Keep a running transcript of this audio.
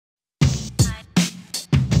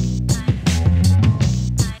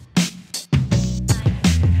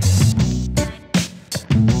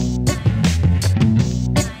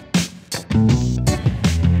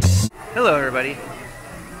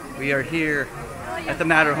everybody. We are here at the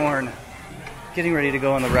Matterhorn, getting ready to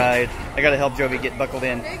go on the ride. I gotta help Jovi get buckled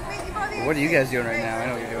in. What are you guys doing right now? I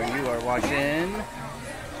know what you're doing. You are watching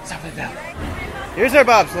Somethingville. Here's our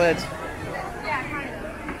bobsleds.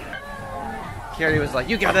 Carrie was like,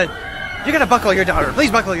 you gotta buckle your daughter.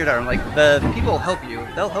 Please buckle your daughter. I'm like, the people help you.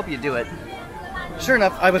 They'll help you do it. Sure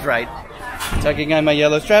enough, I was right. Tucking on my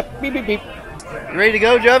yellow strap. Beep, beep, beep. You ready to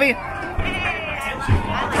go, Jovi?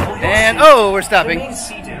 And, oh, we're stopping. Remain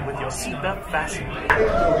seated with your seatbelt fastened.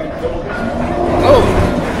 Oh!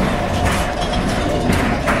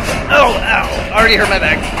 Oh, ow. Already hurt my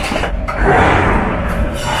back.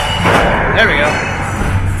 There we go.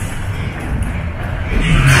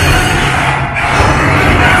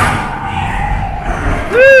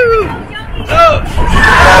 Woo! Oh!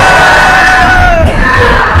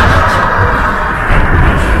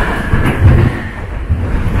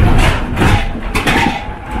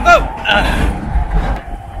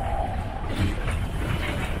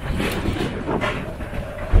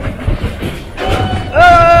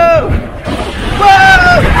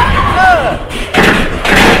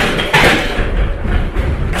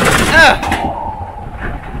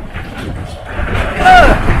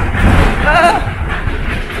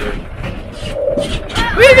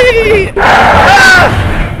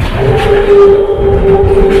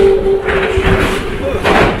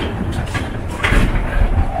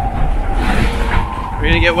 We're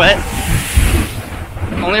gonna get wet.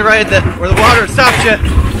 Only ride where the water stops you.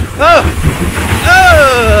 Oh!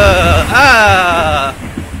 Oh! Ah!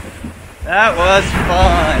 That was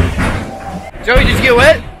fun. Joey, did you get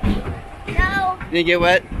wet? No. Did you get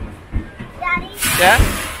wet? Daddy? Yeah?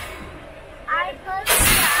 I closed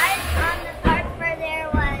my eyes on the part where there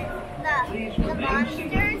was the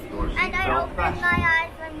monsters, and I opened my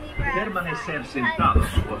eyes when we were Permanecer sentados,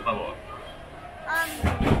 por favor. I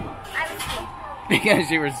was Because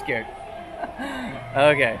you were scared.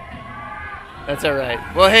 Okay. That's alright.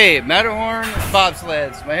 Well, hey, Matterhorn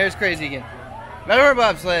Bobsleds. My hair's crazy again. Matterhorn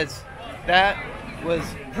Bobsleds. That was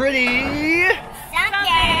pretty...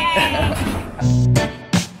 Sunday.